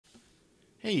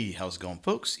Hey, how's it going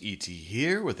folks? ET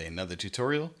here with another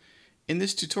tutorial. In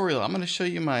this tutorial, I'm going to show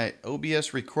you my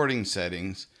OBS recording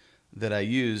settings that I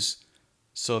use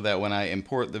so that when I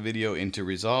import the video into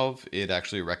Resolve, it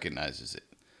actually recognizes it.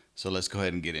 So let's go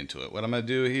ahead and get into it. What I'm going to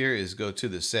do here is go to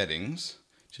the settings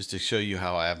just to show you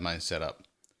how I have mine set up.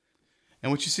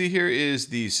 And what you see here is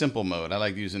the simple mode. I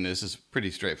like using this. It's pretty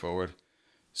straightforward.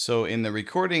 So in the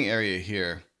recording area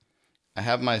here, I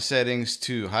have my settings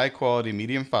to high quality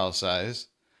medium file size.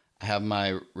 I have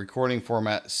my recording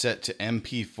format set to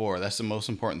MP4. That's the most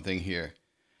important thing here.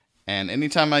 And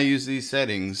anytime I use these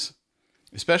settings,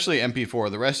 especially MP4,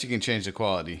 the rest you can change the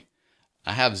quality.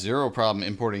 I have zero problem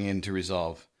importing into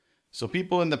Resolve. So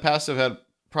people in the past have had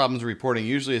problems reporting.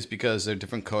 Usually it's because they're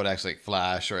different codecs like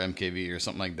Flash or MKV or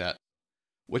something like that.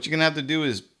 What you're gonna have to do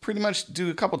is pretty much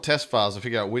do a couple test files to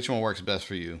figure out which one works best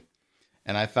for you.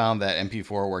 And I found that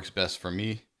MP4 works best for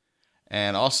me.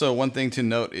 And also one thing to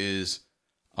note is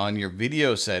on your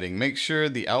video setting, make sure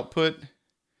the output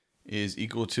is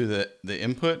equal to the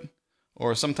input,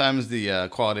 or sometimes the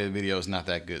quality of the video is not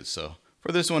that good. So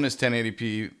for this one, it's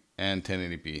 1080p and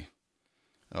 1080p.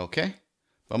 Okay,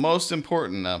 but most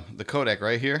important, the codec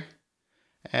right here,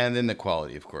 and then the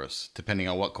quality, of course, depending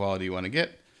on what quality you want to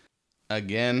get.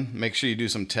 Again, make sure you do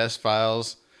some test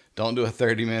files. Don't do a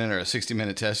 30-minute or a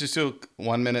 60-minute test. Just do a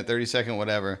 1 minute, 30-second,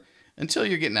 whatever, until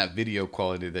you're getting that video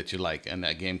quality that you like and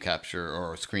that game capture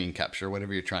or screen capture,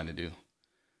 whatever you're trying to do.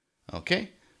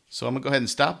 Okay, so I'm gonna go ahead and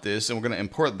stop this and we're gonna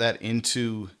import that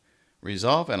into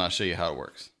Resolve and I'll show you how it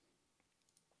works.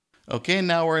 Okay,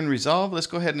 now we're in Resolve. Let's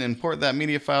go ahead and import that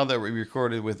media file that we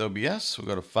recorded with OBS. We'll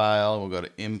go to File, we'll go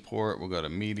to Import, we'll go to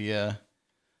Media,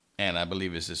 and I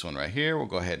believe it's this one right here. We'll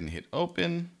go ahead and hit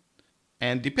Open.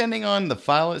 And depending on the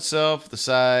file itself, the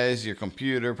size, your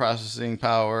computer processing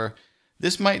power,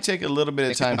 this might take a little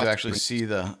bit of time to actually see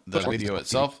the video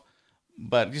itself,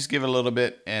 but just give it a little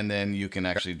bit and then you can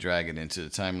actually drag it into the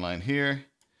timeline here.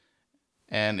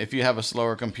 And if you have a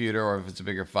slower computer or if it's a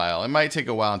bigger file, it might take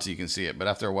a while until you can see it, but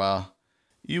after a while,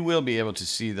 you will be able to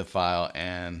see the file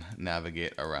and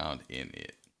navigate around in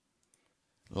it.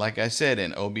 Like I said,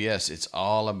 in OBS, it's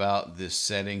all about this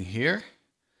setting here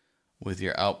with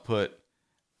your output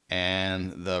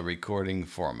and the recording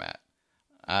format.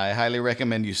 I highly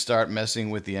recommend you start messing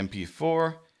with the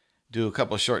MP4, do a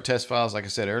couple short test files like I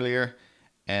said earlier,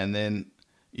 and then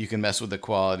you can mess with the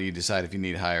quality, decide if you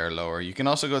need higher or lower. You can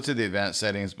also go to the advanced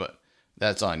settings, but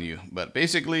that's on you. But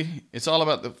basically, it's all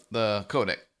about the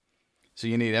codec. So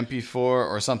you need MP4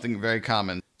 or something very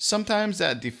common. Sometimes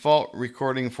that default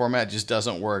recording format just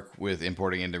doesn't work with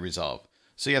importing into Resolve.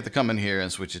 So you have to come in here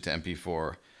and switch it to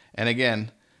MP4. And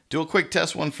again, do a quick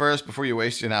test one first before you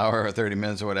waste an hour or 30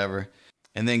 minutes or whatever.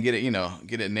 And then get it,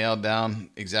 get it nailed down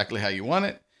exactly how you want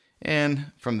it.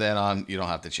 And from then on, you don't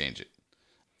have to change it.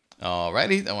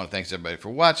 Alrighty, I want to thank everybody for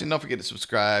watching. Don't forget to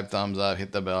subscribe, thumbs up,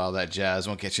 hit the bell, all that jazz.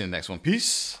 We'll catch you in the next one.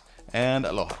 Peace and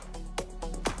aloha.